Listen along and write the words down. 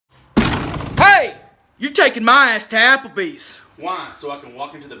You're taking my ass to Applebee's. Why? So I can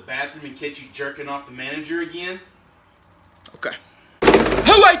walk into the bathroom and catch you jerking off the manager again? Okay.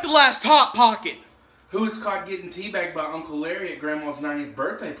 Who ate the last Hot Pocket? Who was caught getting teabagged by Uncle Larry at Grandma's 90th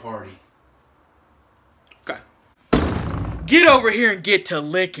birthday party? Okay. Get over here and get to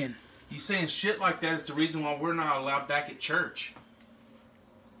licking. You saying shit like that is the reason why we're not allowed back at church.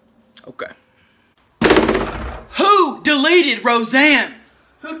 Okay. Who deleted Roseanne?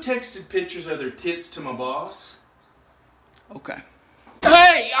 Who texted pictures of their tits to my boss? Okay.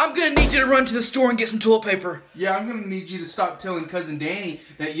 Hey, I'm gonna need you to run to the store and get some toilet paper. Yeah, I'm gonna need you to stop telling Cousin Danny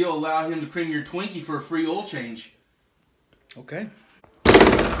that you'll allow him to cream your Twinkie for a free oil change. Okay.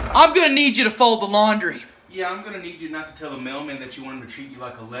 I'm gonna need you to fold the laundry. Yeah, I'm gonna need you not to tell the mailman that you want him to treat you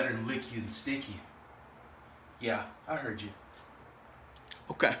like a letter and lick you and stick you. Yeah, I heard you.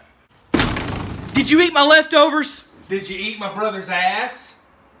 Okay. Did you eat my leftovers? Did you eat my brother's ass?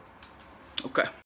 Okay.